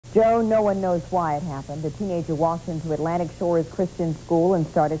Joe, no one knows why it happened. A teenager walked into Atlantic Shores Christian School and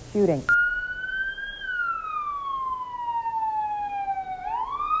started shooting.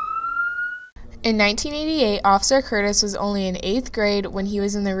 In 1988, Officer Curtis was only in 8th grade when he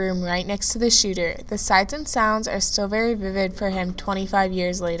was in the room right next to the shooter. The sights and sounds are still very vivid for him 25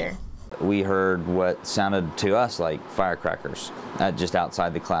 years later. We heard what sounded to us like firecrackers just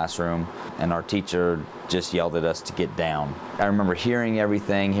outside the classroom, and our teacher just yelled at us to get down. I remember hearing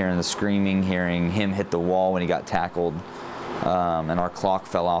everything, hearing the screaming, hearing him hit the wall when he got tackled, and our clock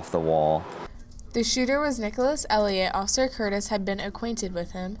fell off the wall. The shooter was Nicholas Elliott. Officer Curtis had been acquainted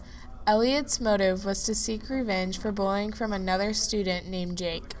with him. Elliott's motive was to seek revenge for bullying from another student named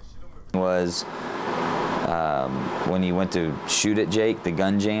Jake. Was when he went to shoot at Jake, the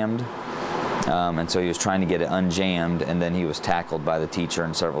gun jammed, and so he was trying to get it unjammed, and then he was tackled by the teacher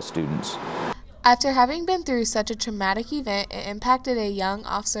and several students. After having been through such a traumatic event, it impacted a young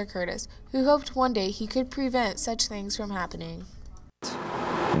Officer Curtis, who hoped one day he could prevent such things from happening.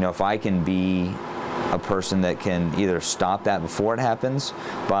 You know, if I can be a person that can either stop that before it happens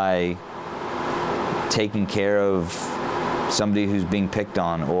by taking care of somebody who's being picked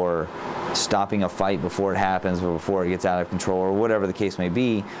on, or stopping a fight before it happens or before it gets out of control, or whatever the case may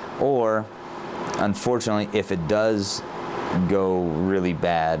be, or unfortunately if it does go really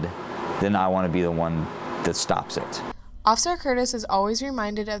bad, then I want to be the one that stops it. Officer Curtis is always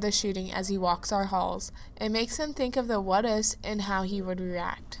reminded of the shooting as he walks our halls. It makes him think of the what-ifs and how he would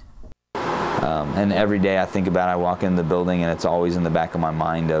react. And every day I think about it, I walk in the building and it's always in the back of my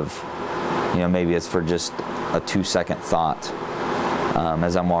mind of, you know, maybe it's for just a 2-second thought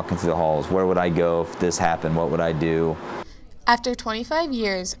as I'm walking through the halls. Where would I go if this happened? What would I do? After 25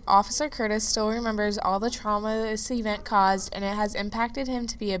 years, Officer Curtis still remembers all the trauma this event caused, and it has impacted him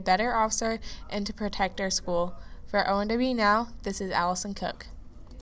to be a better officer and to protect our school. For ONW Now, this is Allison Cook.